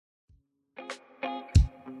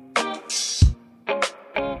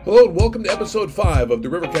Hello and welcome to episode 5 of the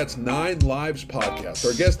Rivercats 9 Lives podcast.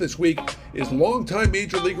 Our guest this week is longtime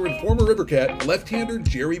major leaguer and former Rivercat left-hander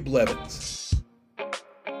Jerry Blevins.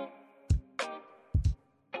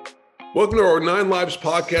 Welcome to our 9 Lives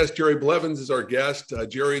podcast. Jerry Blevins is our guest.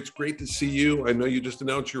 Jerry, it's great to see you. I know you just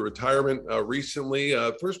announced your retirement recently.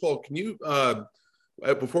 First of all, can you,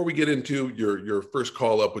 before we get into your first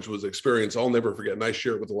call-up, which was experience I'll never forget, and I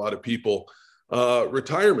share it with a lot of people,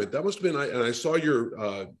 retirement, that must have been, and I saw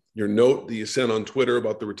your note that you sent on Twitter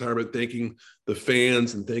about the retirement, thanking the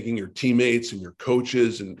fans and thanking your teammates and your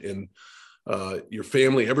coaches and your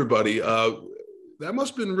family, everybody. That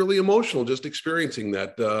must have been really emotional just experiencing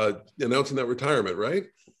that, announcing that retirement, right?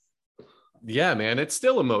 Yeah, man, it's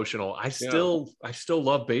still emotional. I still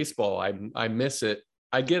love baseball. I miss it.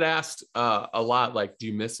 I get asked a lot, like, do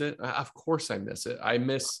you miss it? Of course I miss it. I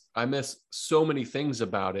miss so many things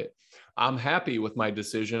about it. I'm happy with my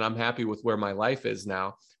decision. I'm happy with where my life is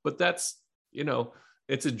now, but that's,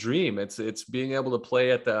 it's a dream. It's being able to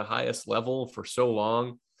play at the highest level for so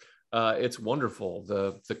long. It's wonderful.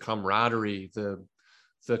 The camaraderie,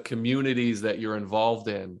 the communities that you're involved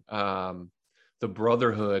in, the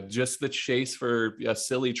brotherhood, just the chase for a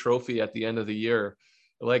silly trophy at the end of the year.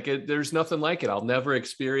 There's nothing like it. I'll never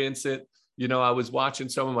experience it. I was watching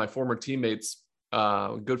some of my former teammates,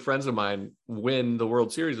 good friends of mine, win the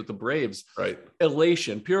World Series with the Braves. Right.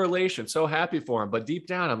 Elation, pure elation. So happy for them. But deep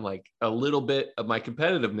down, I'm like, a little bit of my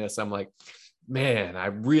competitiveness. I'm like, man, I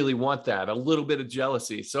really want that. A little bit of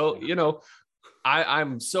jealousy. So,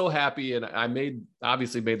 I'm so happy, and I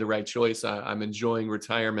obviously made the right choice. I'm enjoying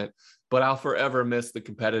retirement, but I'll forever miss the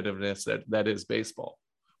competitiveness that is baseball.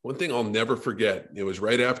 One thing I'll never forget, it was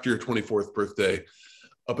right after your 24th birthday,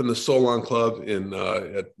 up in the Solon Club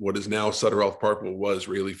at what is now Sutter Health Park, what was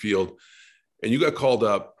Raley Field, and you got called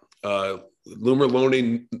up. Lou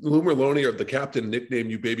Merlone, or the captain, nicknamed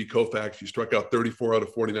you Baby Koufax. You struck out 34 out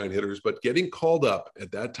of 49 hitters, but getting called up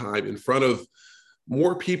at that time in front of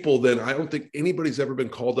more people than I don't think anybody's ever been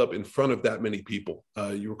called up in front of that many people.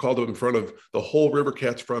 You were called up in front of the whole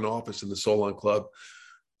Rivercats front office in the Solon Club.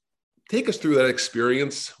 Take us through that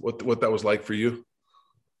experience, what that was like for you.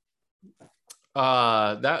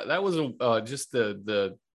 That was just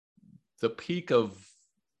the peak of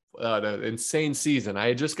an insane season. I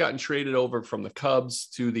had just gotten traded over from the Cubs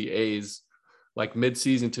to the A's, like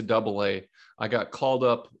mid-season to Double-A. I got called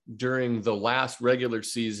up during the last regular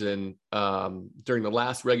season,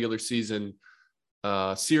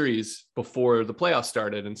 series before the playoffs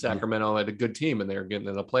started, and Sacramento had a good team and they were getting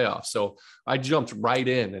in the playoffs. So I jumped right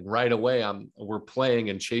in, and right away we're playing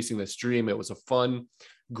and chasing this dream. It was a fun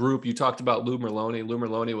group. You talked about Lou Merlone. Lou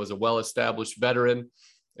Merlone was a well-established veteran,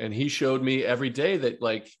 and he showed me every day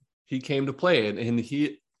that he came to play, and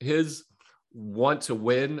his want to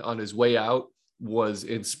win on his way out was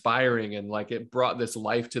inspiring, and it brought this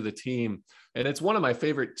life to the team. And it's one of my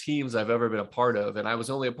favorite teams I've ever been a part of. And I was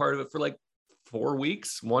only a part of it for 4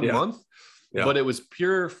 weeks, 1 month, but it was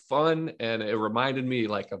pure fun. And it reminded me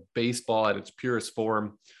of baseball at its purest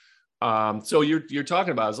form. So you're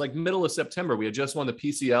talking about, it was middle of September. We had just won the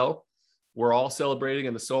PCL. We're all celebrating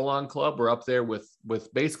in the Solon Club. We're up there with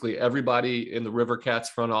basically everybody in the Rivercats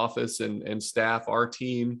front office and staff, our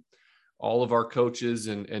team, all of our coaches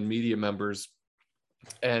and media members.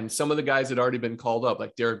 And some of the guys had already been called up,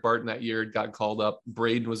 like Derek Barton that year got called up.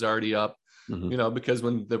 Braden was already up, because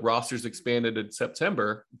when the rosters expanded in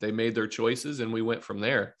September, they made their choices and we went from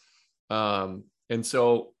there. And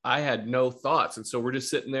so I had no thoughts. And so we're just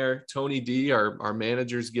sitting there, Tony D, our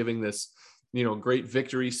manager's giving this, great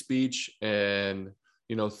victory speech and,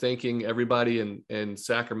 thanking everybody in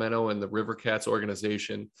Sacramento and the Rivercats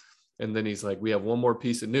organization. And then he's like, we have one more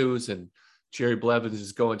piece of news, and Jerry Blevins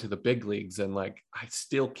is going to the big leagues. And I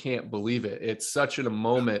still can't believe it. It's such a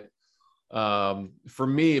moment for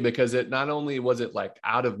me, because it not only was it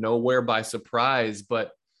out of nowhere by surprise,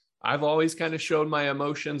 but I've always kind of showed my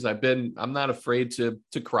emotions. I'm not afraid to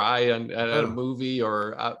cry at a movie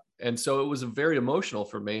and so it was very emotional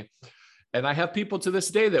for me. And I have people to this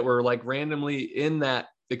day that were randomly in that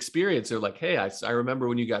experience. They're like, hey, I remember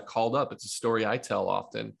when you got called up. It's a story I tell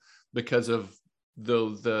often because of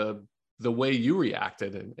the way you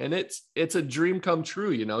reacted. And it's a dream come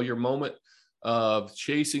true. Your moment of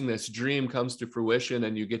chasing this dream comes to fruition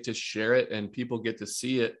and you get to share it and people get to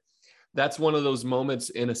see it. That's one of those moments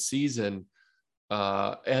in a season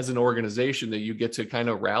as an organization that you get to kind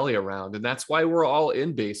of rally around. And that's why we're all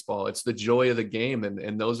in baseball. It's the joy of the game.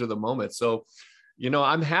 And those are the moments. So,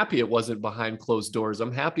 I'm happy it wasn't behind closed doors.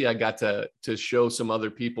 I'm happy I got to show some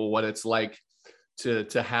other people what it's like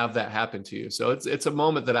to have that happen to you. So it's a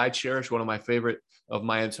moment that I cherish, one of my favorite of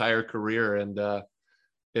my entire career. And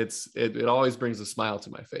it always brings a smile to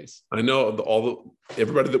my face. I know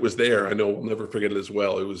everybody that was there, I know will never forget it as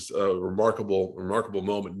well. It was a remarkable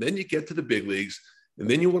moment. And then you get to the big leagues, and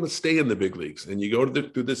then you want to stay in the big leagues, and you go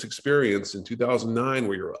through this experience in 2009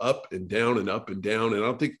 where you're up and down and up and down. And I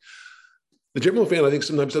don't think the general fan, I think,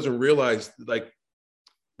 sometimes doesn't realize, like,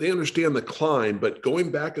 they understand the climb, but going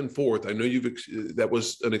back and forth, I know that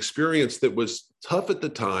was an experience that was tough at the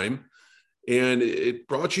time, and it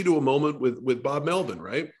brought you to a moment with Bob Melvin,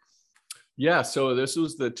 right? Yeah. So this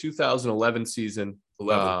was the 2011 season.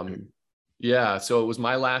 11. Yeah. So it was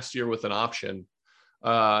my last year with an option.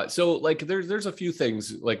 So like there's a few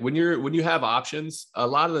things, like when you have options, a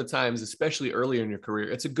lot of the times, especially earlier in your career,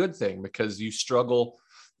 it's a good thing because you struggle,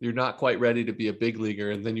 you're not quite ready to be a big leaguer,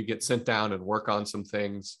 and then you get sent down and work on some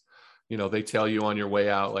things. You know, they tell you on your way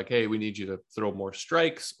out, like, hey, we need you to throw more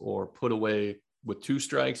strikes or put away with 2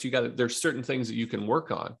 strikes. There's certain things that you can work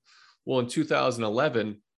on. Well, in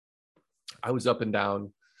 2011, I was up and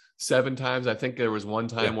down 7 times. I think there was one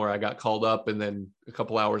time where I got called up, and then a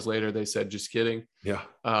couple hours later they said, just kidding. Yeah.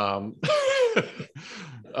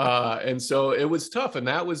 And so it was tough. And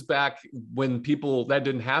that was back when that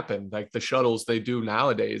didn't happen. Like the shuttles they do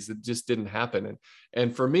nowadays, it just didn't happen.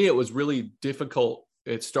 And for me, it was really difficult.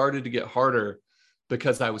 It started to get harder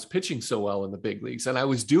because I was pitching so well in the big leagues and I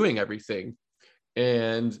was doing everything.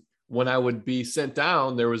 And when I would be sent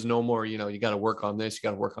down, there was no more, you got to work on this, you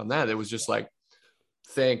got to work on that. It was just like,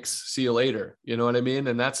 thanks, see you later. You know what I mean?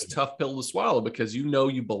 And that's a tough pill to swallow because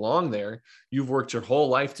you belong there. You've worked your whole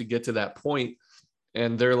life to get to that point.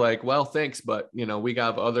 And they're like, well, thanks, but we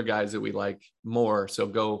got other guys that we like more. So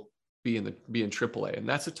go be in AAA. And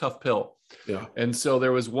that's a tough pill. Yeah. And so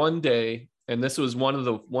there was one day, and this was one of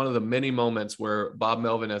the many moments where Bob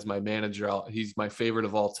Melvin, as my manager, he's my favorite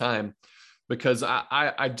of all time, because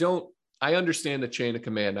I understand the chain of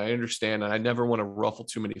command. I understand, and I never want to ruffle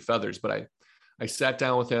too many feathers, but I sat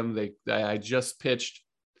down with him. I just pitched.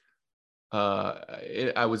 We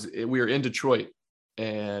were in Detroit,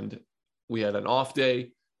 and we had an off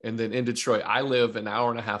day. And then in Detroit, I live an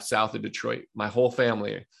hour and a half south of Detroit, my whole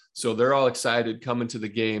family. So they're all excited coming to the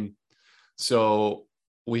game. So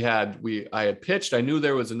I had pitched. I knew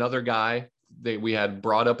there was another guy. We had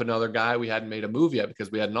brought up another guy. We hadn't made a move yet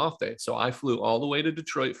because we had an off day. So I flew all the way to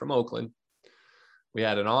Detroit from Oakland. We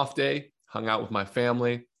had an off day, hung out with my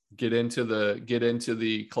family, get into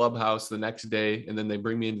the clubhouse the next day. And then they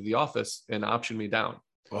bring me into the office and option me down.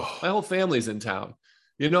 Oh. My whole family's in town,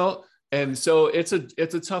 And so it's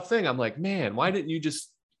a tough thing. I'm like, man, why didn't you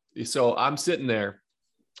just, so I'm sitting there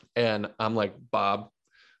and I'm like, Bob,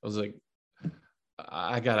 I was like,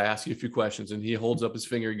 I got to ask you a few questions. And he holds up his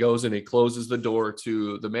finger, he goes and he closes the door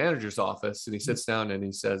to the manager's office and he sits down and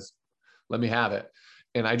he says, let me have it.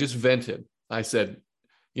 And I just vented. I said,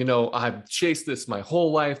 I've chased this my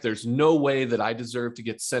whole life. There's no way that I deserve to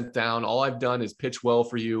get sent down. All I've done is pitch well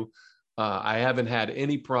for you. I haven't had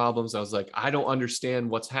any problems. I was like, I don't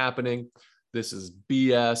understand what's happening. This is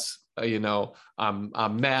BS.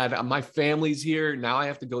 I'm mad. My family's here. Now I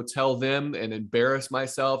have to go tell them and embarrass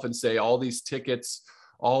myself and say all these tickets,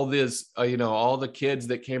 all this, all the kids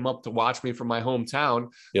that came up to watch me from my hometown.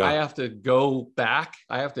 Yeah. I have to go back.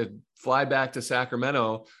 I have to fly back to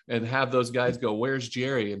Sacramento and have those guys go, where's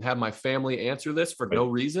Jerry? And have my family answer this for no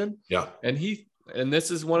reason. Yeah. And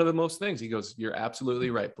this is one of the most things. He goes, you're absolutely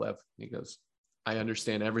right, Blev. He goes, I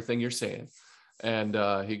understand everything you're saying. And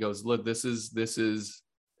he goes, look, this is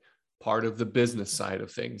part of the business side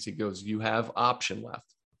of things. He goes, you have option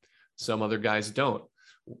left. Some other guys don't.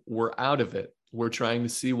 We're out of it. We're trying to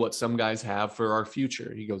see what some guys have for our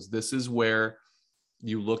future. He goes, this is where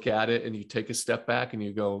you look at it and you take a step back and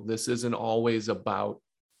you go, this isn't always about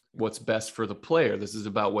what's best for the player. This is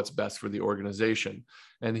about what's best for the organization.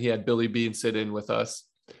 And he had Billy Bean sit in with us.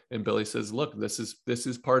 And Billy says, look, this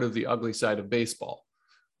is part of the ugly side of baseball.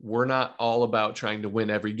 We're not all about trying to win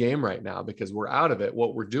every game right now because we're out of it.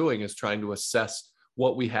 What we're doing is trying to assess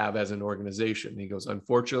what we have as an organization. He goes,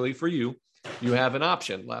 unfortunately for you, you have an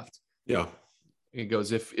option left. Yeah. He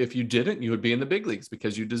goes, if you didn't, you would be in the big leagues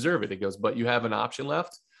because you deserve it. He goes, but you have an option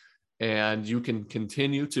left and you can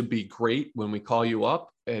continue to be great when we call you up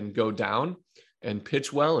and go down and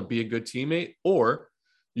pitch well and be a good teammate, or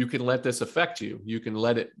you can let this affect you. You can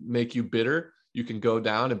let it make you bitter. You can go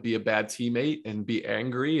down and be a bad teammate and be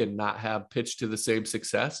angry and not have pitched to the same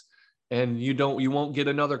success. And you won't get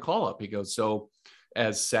another call up. He goes, so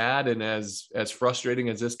as sad and as frustrating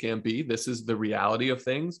as this can be, this is the reality of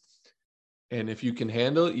things. And if you can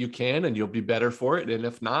handle it, you can, and you'll be better for it. And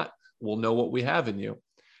if not, we'll know what we have in you.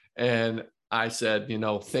 And I said,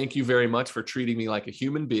 thank you very much for treating me like a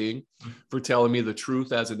human being, for telling me the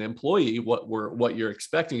truth as an employee, what you're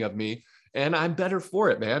expecting of me. And I'm better for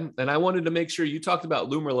it, man. And I wanted to make sure, you talked about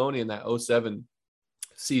Lou Merlone in that 07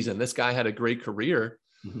 season. This guy had a great career.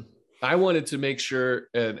 Mm-hmm. I wanted to make sure,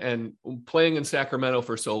 and playing in Sacramento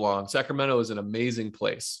for so long, Sacramento is an amazing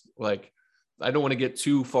place. Like, I don't want to get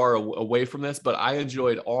too far away from this, but I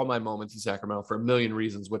enjoyed all my moments in Sacramento for a million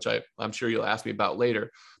reasons, which I'm sure you'll ask me about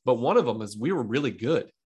later. But one of them is we were really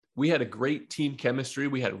good. We had a great team chemistry.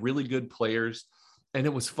 We had really good players, and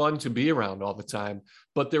it was fun to be around all the time.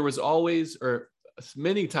 But there was always, or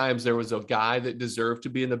many times, there was a guy that deserved to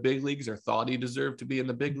be in the big leagues or thought he deserved to be in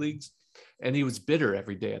the big leagues. And he was bitter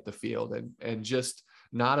every day at the field, and just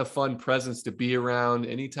not a fun presence to be around.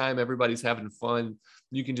 Anytime everybody's having fun,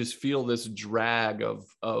 you can just feel this drag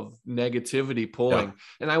of negativity pulling. Yeah.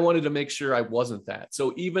 And I wanted to make sure I wasn't that.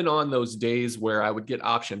 So even on those days where I would get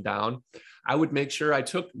optioned down, I would make sure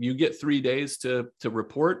you get 3 days to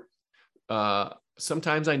report.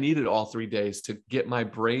 Sometimes I needed all 3 days to get my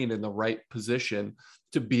brain in the right position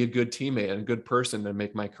to be a good teammate and a good person and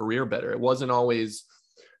make my career better. It wasn't always,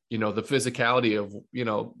 the physicality of,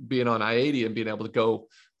 being on I-80 and being able to go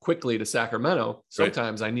quickly to Sacramento.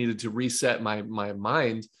 Sometimes right. I needed to reset my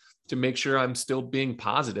mind to make sure I'm still being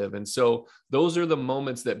positive. And so those are the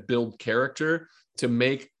moments that build character, to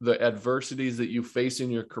make the adversities that you face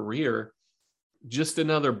in your career just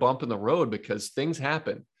another bump in the road, because things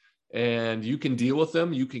happen and you can deal with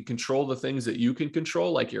them. You can control the things that you can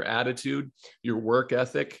control, like your attitude, your work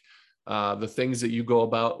ethic, the things that you go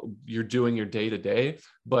about, you're doing your day to day.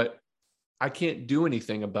 But I can't do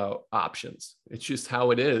anything about options. It's just how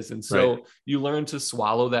it is. And so right. You learn to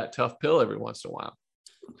swallow that tough pill every once in a while.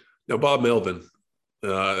 Now, Bob Melvin,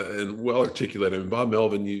 and well articulated. I mean, Bob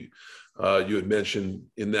Melvin, you had mentioned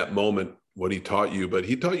in that moment what he taught you, but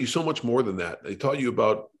he taught you so much more than that. He taught you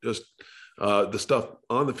about just the stuff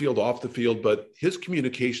on the field, off the field, but his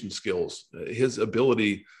communication skills, his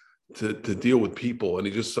ability to deal with people. And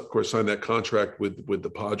he just, of course, signed that contract with the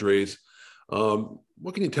Padres.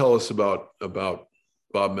 What can you tell us about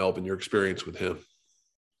Bob Melvin, your experience with him?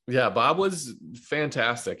 Yeah, Bob was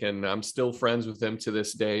fantastic, and I'm still friends with him to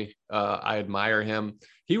this day. I admire him.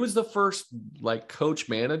 He was the first coach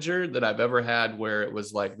manager that I've ever had where it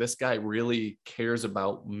was like, this guy really cares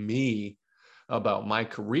about me, about my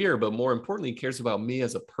career, but more importantly, cares about me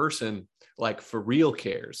as a person, for real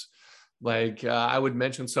cares. I would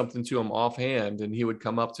mention something to him offhand, and he would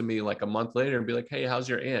come up to me a month later and be like, "Hey, how's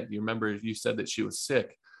your aunt? You remember you said that she was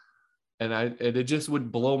sick?" And it just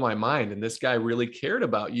would blow my mind. And this guy really cared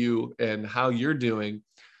about you and how you're doing.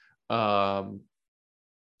 And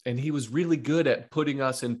he was really good at putting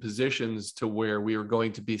us in positions to where we were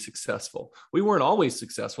going to be successful. We weren't always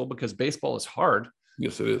successful because baseball is hard.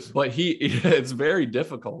 Yes, it is. But it's very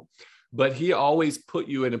difficult. But he always put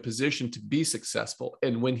you in a position to be successful.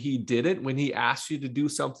 And when he asked you to do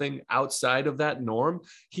something outside of that norm,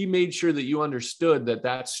 he made sure that you understood that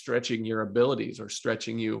that's stretching your abilities or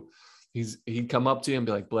stretching you. He'd come up to you and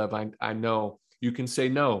be like, "Blev, I know you can say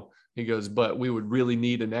no." He goes, "But we would really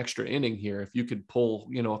need an extra inning here. If you could pull,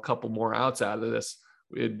 a couple more outs out of this,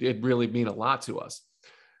 it'd really mean a lot to us."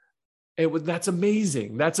 That's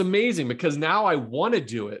amazing. That's amazing, because now I want to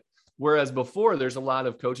do it. Whereas before, there's a lot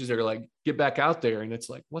of coaches that are like, "Get back out there." And it's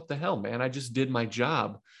like, what the hell, man? I just did my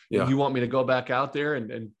job. Yeah. And you want me to go back out there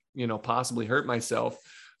and possibly hurt myself.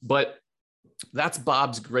 But that's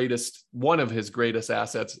one of his greatest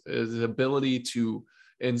assets, is his ability to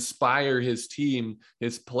inspire his team,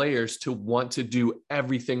 his players, to want to do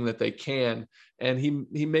everything that they can. And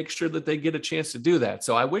he makes sure that they get a chance to do that.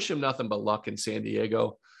 So I wish him nothing but luck in San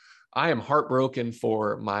Diego. I am heartbroken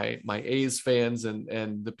for my A's fans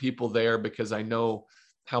and the people there, because I know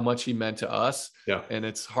how much he meant to us. Yeah. And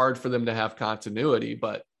it's hard for them to have continuity,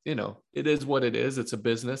 but it is what it is. It's a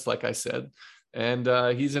business, like I said. And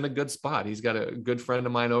he's in a good spot. He's got a good friend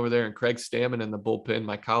of mine over there, and Craig Stammen in the bullpen,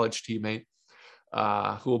 my college teammate,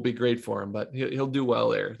 who will be great for him, but he'll do well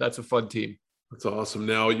there. That's a fun team. That's awesome.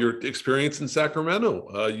 Now, your experience in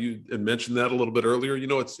Sacramento, you had mentioned that a little bit earlier.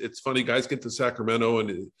 It's funny, guys get to Sacramento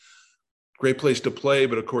and great place to play,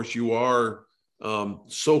 but of course you are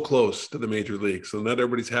so close to the major leagues, so not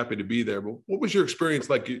everybody's happy to be there. But what was your experience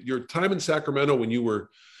like? Your time in Sacramento when you were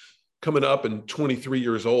coming up and 23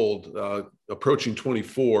 years old, approaching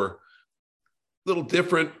 24, a little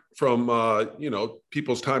different from,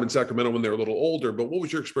 people's time in Sacramento when they're a little older, but what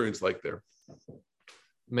was your experience like there?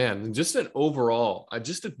 Man, just I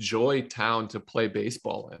just a joy town to play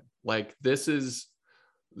baseball in. This is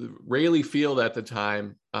Raley Field at the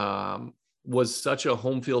time, was such a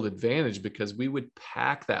home field advantage because we would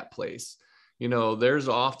pack that place. there's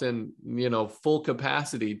often, full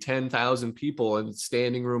capacity, 10,000 people and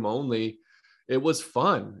standing room only. It was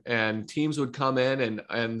fun, and teams would come in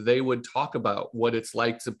and they would talk about what it's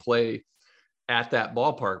like to play at that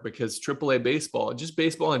ballpark, because AAA baseball, just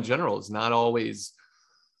baseball in general, is not always,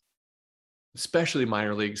 especially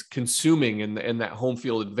minor leagues, consuming in that home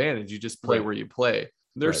field advantage. You just play where you play.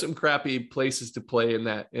 There's some crappy places to play in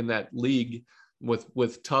that league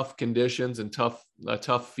with tough conditions and a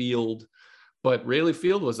tough field. But Rayleigh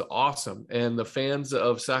Field was awesome, and the fans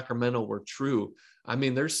of Sacramento were true. I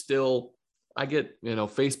mean, there's still, I get,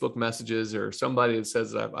 Facebook messages or somebody that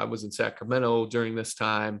says I was in Sacramento during this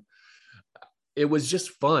time. It was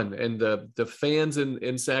just fun. And the fans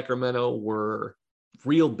in Sacramento were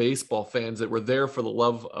real baseball fans that were there for the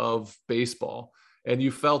love of baseball. And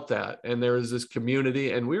you felt that. And there was this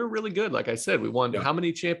community, and we were really good. Like I said, we won how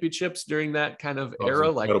many championships during that kind of era?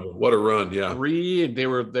 Incredible. What a run. Yeah. 3. And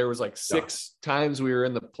there was like 6 times we were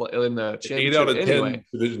in the championship. 8 out of 10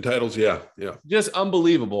 division titles. Yeah. Yeah. Just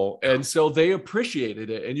unbelievable. And so they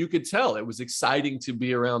appreciated it. And you could tell it was exciting to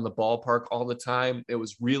be around the ballpark all the time. It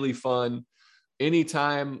was really fun.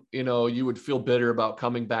 Anytime, you would feel bitter about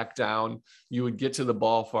coming back down, you would get to the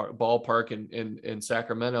ballpark in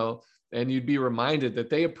Sacramento, and you'd be reminded that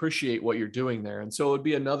they appreciate what you're doing there. And so it would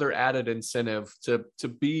be another added incentive to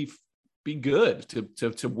be good,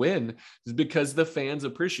 to win, because the fans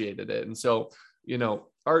appreciated it. And so,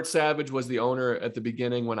 Art Savage was the owner at the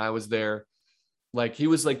beginning when I was there. Like, he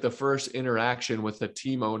was like the first interaction with a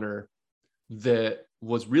team owner that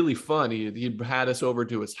was really fun. He had us over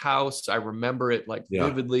to his house. I remember it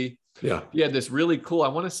vividly. Yeah. He had this really cool, I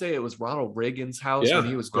want to say it was Ronald Reagan's house when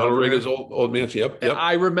he was governor. Ronald Reagan's old mansion. Yep.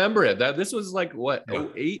 I remember it. This was like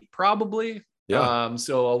 08 probably. Yeah.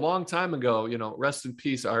 So a long time ago, rest in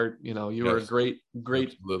peace, Art. You were a great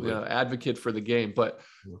advocate for the game. But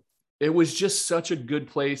it was just such a good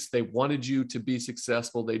place. They wanted you to be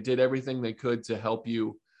successful. They did everything they could to help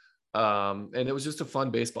you. And it was just a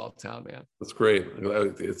fun baseball town, man. That's great.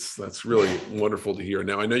 That's really wonderful to hear.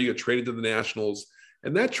 Now, I know you got traded to the Nationals,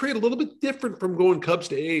 and that trade a little bit different from going Cubs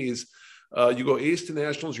to A's. You go A's to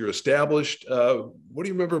Nationals, you're established. What do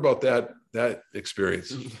you remember about that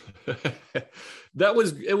experience?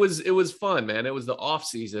 It was fun, man. It was the off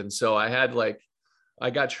season. So I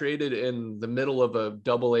got traded in the middle of a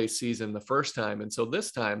AA season the first time. And so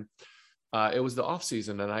this time, it was the off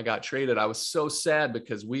season, and I got traded. I was so sad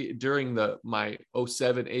because during my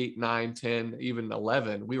 07, 8, 9, 10, even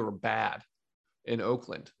 11, we were bad in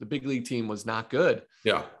Oakland. The big league team was not good.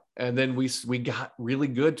 Yeah. And then we got really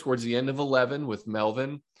good towards the end of 11 with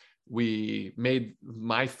Melvin. We made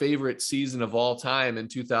my favorite season of all time in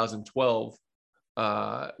 2012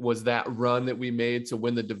 was that run that we made to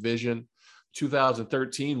win the division.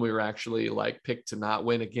 2013, we were actually picked to not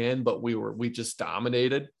win again, but we just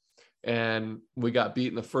dominated. And we got beat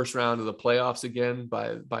in the first round of the playoffs again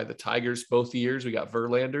by the Tigers both years. We got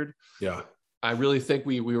Verlandered. Yeah. I really think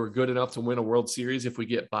we were good enough to win a World Series if we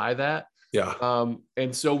get by that. Yeah.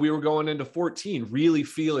 And so we were going into 14, really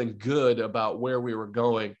feeling good about where we were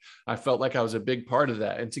going. I felt like I was a big part of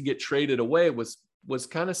that. And to get traded away was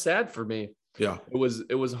kind of sad for me. Yeah.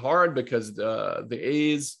 It was hard because the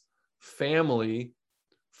A's family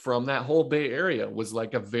from that whole Bay Area was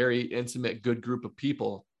like a very intimate, good group of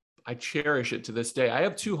people. I cherish it to this day. I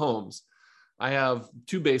have 2 homes. I have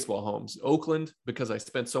 2 baseball homes, Oakland, because I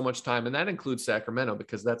spent so much time, and that includes Sacramento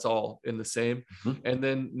because that's all in the same. Mm-hmm. And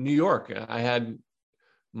then New York. I had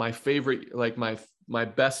my favorite, my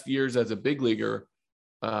best years as a big leaguer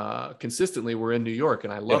consistently were in New York,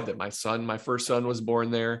 and I loved it. My first son was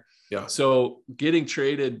born there. Yeah. So getting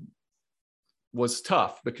traded was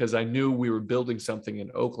tough because I knew we were building something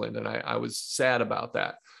in Oakland, and I was sad about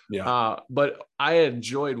that. Yeah. But I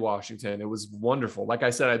enjoyed Washington. It was wonderful. Like I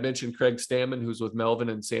said, I mentioned Craig Stammen, who's with Melvin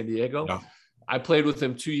in San Diego. Yeah. I played with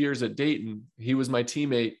him 2 years at Dayton. He was my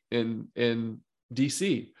teammate in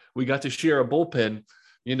DC. We got to share a bullpen,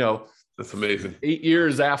 That's amazing. 8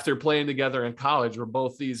 years after playing together in college. We're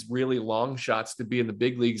both these really long shots to be in the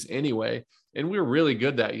big leagues anyway. And we were really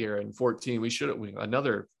good that year in 14. We should have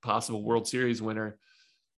another possible World Series winner.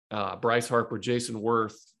 Bryce Harper, Jason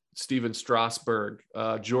Worth, Steven Strasburg,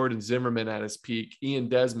 Jordan Zimmerman at his peak, Ian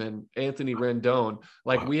Desmond, Anthony Rendon.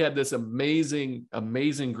 We had this amazing,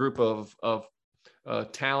 amazing group of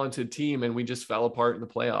talented team, and we just fell apart in the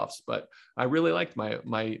playoffs. But I really liked my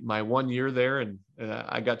 1 year there, and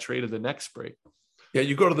I got traded the next spring. Yeah,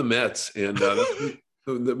 you go to the Mets, and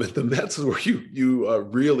the Mets is where you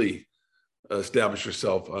really establish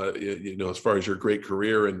yourself, as far as your great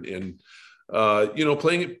career and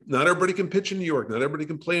playing. Not everybody can pitch in New York. Not everybody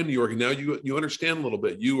can play in New York. And now you understand a little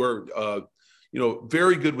bit. You are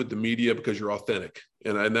very good with the media because you're authentic,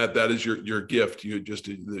 and that is your gift.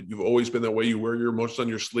 You've always been that way. You wear your emotions on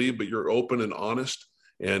your sleeve, but you're open and honest.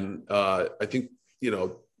 And I think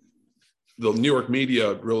the New York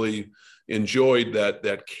media really enjoyed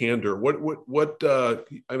that candor.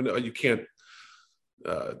 I mean, you can't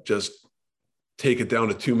just take it down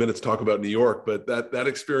to 2 minutes, talk about New York, but that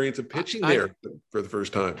experience of pitching there for the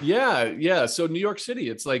first time. Yeah. So New York City,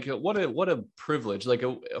 it's like, what a privilege. Like,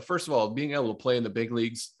 first of all, being able to play in the big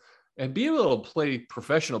leagues and be able to play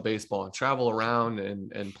professional baseball and travel around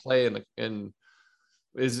and play and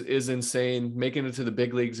is insane. Making it to the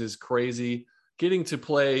big leagues is crazy. Getting to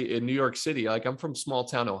play in New York City, like I'm from small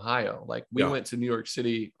town Ohio. Like we went to New York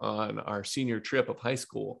City on our senior trip of high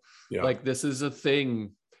school. Yeah. Like this is a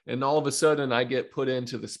thing. And all of a sudden I get put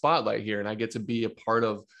into the spotlight here and I get to be a part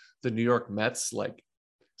of the New York Mets. Like,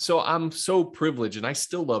 so I'm so privileged and I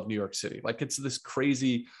still love New York City. Like it's this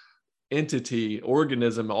crazy entity,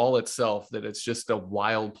 organism all itself, that it's just a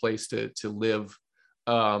wild place to live.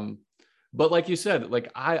 But like you said, like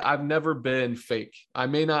I've never been fake. I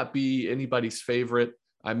may not be anybody's favorite.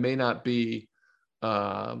 I may not be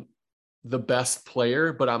the best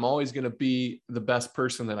player, but I'm always going to be the best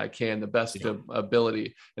person that I can, the best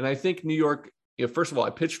ability. And I think New York, first of all,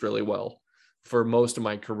 I pitched really well for most of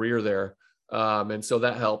my career there. And so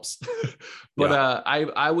that helps. But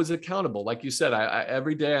I was accountable. Like you said, I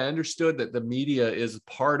every day I understood that the media is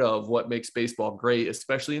part of what makes baseball great,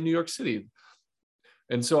 especially in New York City.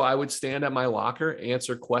 And so I would stand at my locker,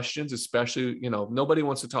 answer questions, especially, nobody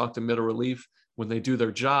wants to talk to middle relief when they do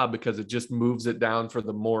their job because it just moves it down for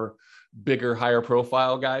the more bigger, higher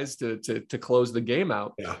profile guys to close the game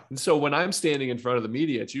out. Yeah. And so when I'm standing in front of the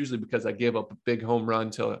media, it's usually because I gave up a big home run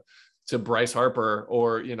to Bryce Harper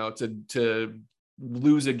or, to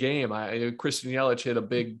lose a game. Christian Yelich hit a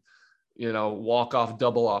big, walk-off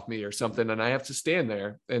double off me or something. And I have to stand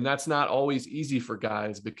there. And that's not always easy for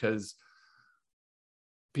guys because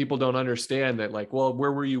people don't understand that, like, well,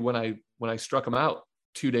 where were you when I struck him out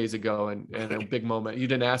 2 days ago and a big moment? You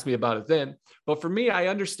didn't ask me about it then. But for me, I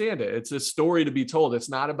understand it. It's a story to be told. It's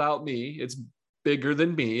not about me. It's bigger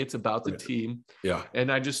than me. It's about the team. Yeah. And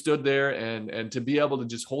I just stood there and to be able to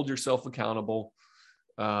just hold yourself accountable,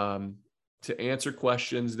 to answer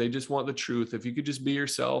questions. They just want the truth. If you could just be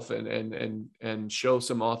yourself and show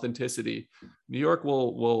some authenticity, New York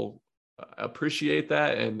will appreciate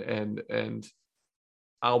that. And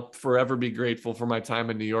I'll forever be grateful for my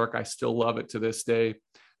time in New York. I still love it to this day.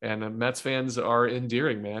 And Mets fans are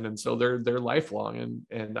endearing, man. And so they're lifelong.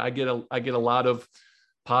 And I get a lot of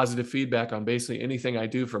positive feedback on basically anything I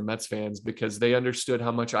do from Mets fans because they understood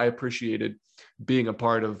how much I appreciated being a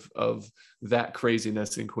part of that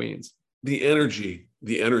craziness in Queens. The energy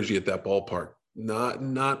at that ballpark,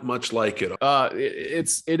 not much like it.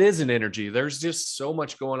 It is an energy. There's just so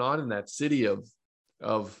much going on in that city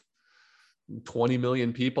of 20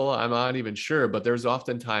 million people. I'm not even sure, but there's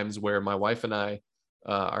often times where my wife and I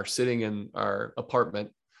are sitting in our apartment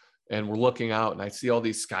and we're looking out and I see all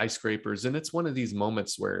these skyscrapers. And it's one of these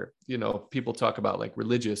moments where, people talk about like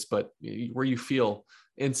religious, but where you feel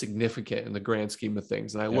insignificant in the grand scheme of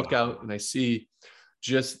things. And I look out and I see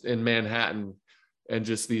just in Manhattan and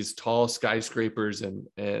just these tall skyscrapers.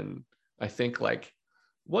 And I think like,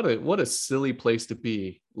 what a silly place to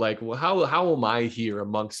be. Like, well, how am I here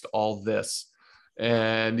amongst all this?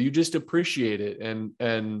 And you just appreciate it.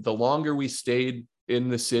 And the longer we stayed in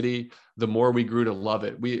the city, the more we grew to love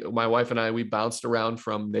it. My wife and I, we bounced around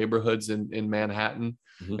from neighborhoods in Manhattan.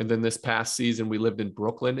 Mm-hmm. And then this past season, we lived in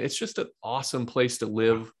Brooklyn. It's just an awesome place to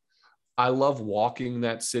live. I love walking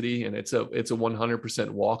that city, and it's a 100%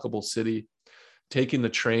 walkable city. Taking the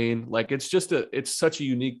train, like it's such a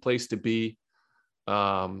unique place to be.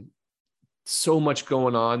 So much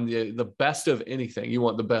going on, the best of anything. You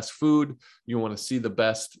want the best food, you want to see the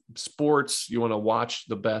best sports, you want to watch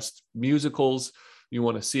the best musicals, you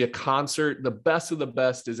want to see a concert. The best of the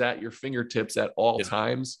best is at your fingertips at all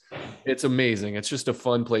times. It's amazing. It's just a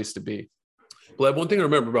fun place to be. Bleb, one thing I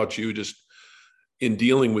remember about you, just in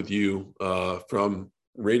dealing with you from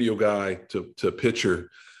radio guy to pitcher,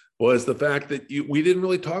 was the fact that we didn't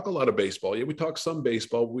really talk a lot of baseball. Yeah, we talked some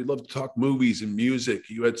baseball, but we love to talk movies and music.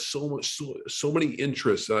 You had so many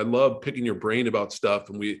interests, and I love picking your brain about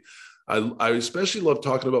stuff. And I especially love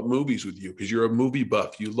talking about movies with you because you're a movie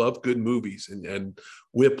buff. You love good movies and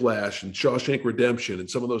Whiplash and Shawshank Redemption and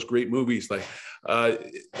some of those great movies. Like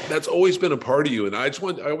that's always been a part of you. And I just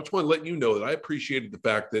want to let you know that I appreciated the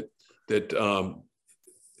fact that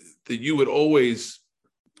you would always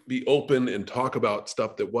be open and talk about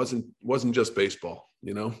stuff that wasn't just baseball,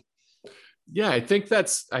 Yeah, I think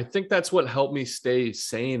that's what helped me stay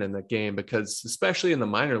sane in the game, because especially in the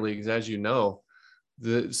minor leagues, as you know,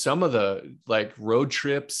 some of the like road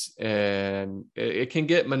trips, and it can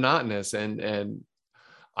get monotonous, and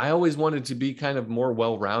I always wanted to be kind of more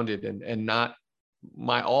well-rounded, and not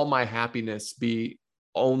all my happiness be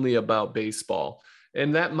only about baseball.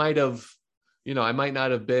 And that might have, I might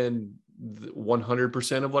not have been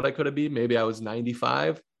 100% of what I could have been. Maybe I was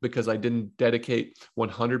 95 because I didn't dedicate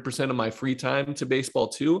 100% of my free time to baseball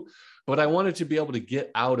too. But I wanted to be able to get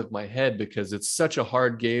out of my head, because it's such a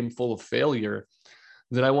hard game full of failure,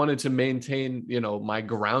 that I wanted to maintain, my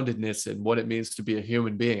groundedness in what it means to be a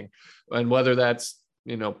human being. And whether that's,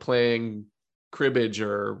 playing cribbage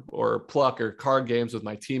or pluck or card games with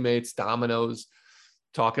my teammates, dominoes,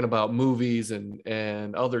 talking about movies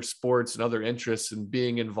and other sports and other interests, and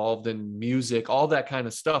being involved in music, all that kind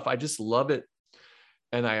of stuff. I just love it,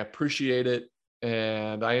 and I appreciate it.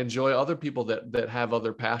 And I enjoy other people that have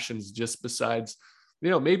other passions just besides,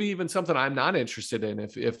 maybe even something I'm not interested in.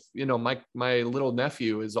 If my little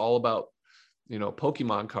nephew is all about,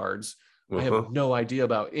 Pokemon cards, I have no idea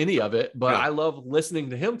about any of it, but I love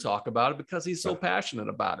listening to him talk about it because he's so passionate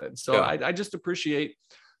about it. So I just appreciate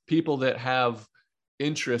people that have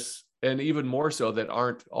interests, and even more so that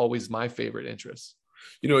aren't always my favorite interests.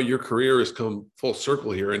 Your career has come full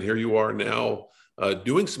circle here, and here you are now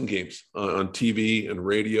doing some games on TV and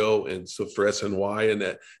radio, and so for SNY.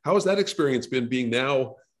 And how has that experience been, being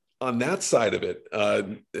now on that side of it,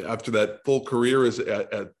 after that full career as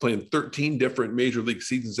at playing 13 different major league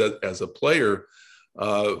seasons as a player?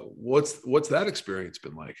 What's that experience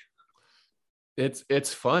been like?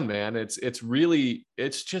 It's fun, man. It's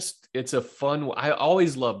a fun. I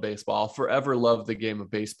always love baseball. I'll forever love the game of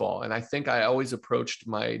baseball. And I think I always approached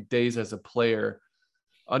my days as a player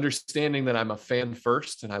understanding that I'm a fan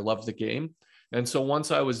first, and I love the game. And so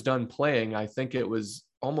once I was done playing, I think it was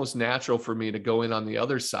almost natural for me to go in on the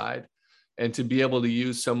other side, and to be able to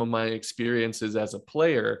use some of my experiences as a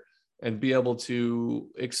player, and be able to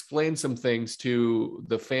explain some things to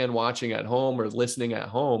the fan watching at home or listening at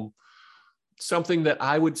home, something that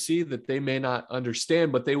I would see that they may not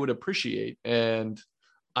understand, but they would appreciate. And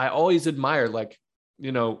I always admire,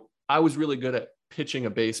 I was really good at pitching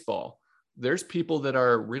a baseball. There's people that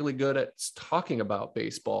are really good at talking about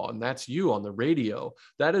baseball, and that's you on the radio.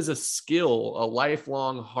 That is a skill, a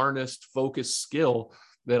lifelong harnessed, focused skill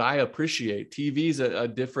that I appreciate. TV is a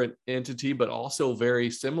different entity, but also very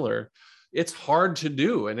similar. It's hard to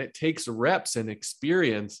do, and it takes reps and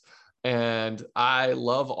experience. And I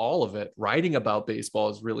love all of it. Writing about baseball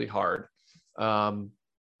is really hard.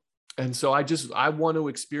 And so I want to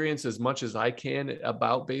experience as much as I can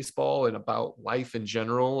about baseball and about life in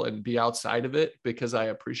general, and be outside of it because I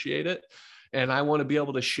appreciate it. And I want to be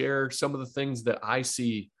able to share some of the things that I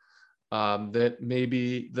see that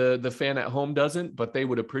maybe the fan at home doesn't, but they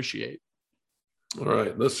would appreciate. All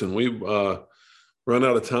right. Listen, we've run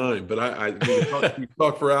out of time, but we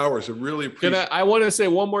talk for hours. I really appreciate I want to say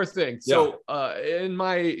one more thing. So in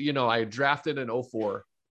my, I drafted in 2004,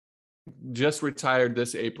 just retired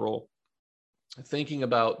this April. Thinking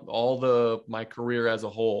about my career as a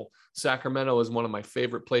whole, Sacramento is one of my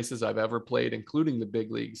favorite places I've ever played, including the big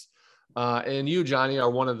leagues. And you, Johnny, are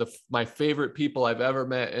one of my favorite people I've ever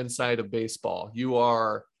met inside of baseball. You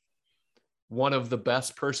are one of the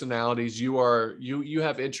best personalities. You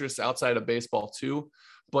have interests outside of baseball too,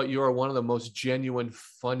 but you are one of the most genuine,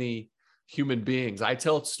 funny human beings. I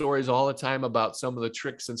tell stories all the time about some of the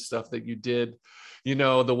tricks and stuff that you did,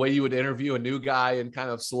 the way you would interview a new guy and kind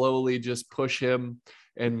of slowly just push him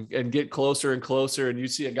and get closer and closer. And you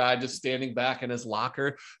see a guy just standing back in his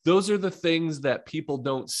locker. Those are the things that people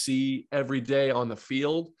don't see every day on the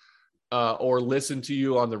field or listen to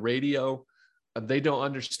you on the radio. They don't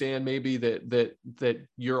understand maybe that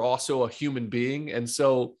you're also a human being. And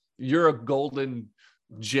so you're a golden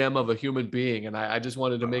gem of a human being. And I just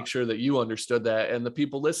wanted to make sure that you understood that. And the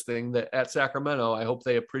people listening that at Sacramento, I hope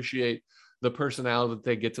they appreciate the personality that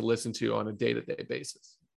they get to listen to on a day-to-day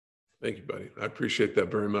basis. Thank you, buddy. I appreciate that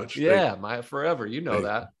very much. Yeah, forever.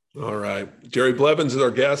 That. All right. Jerry Blevins is our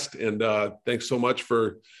guest. And thanks so much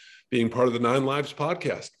for being part of the 9 Lives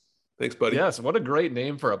podcast. Thanks, buddy. Yes. What a great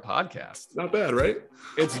name for a podcast. Not bad, right?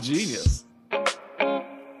 It's genius.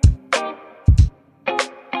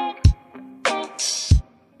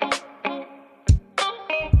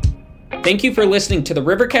 Thank you for listening to the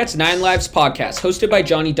Rivercats 9 Lives podcast hosted by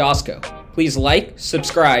Johnny Dosco. Please like,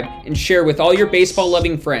 subscribe, and share with all your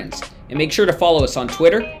baseball-loving friends. And make sure to follow us on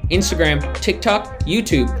Twitter, Instagram, TikTok,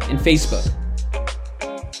 YouTube, and Facebook.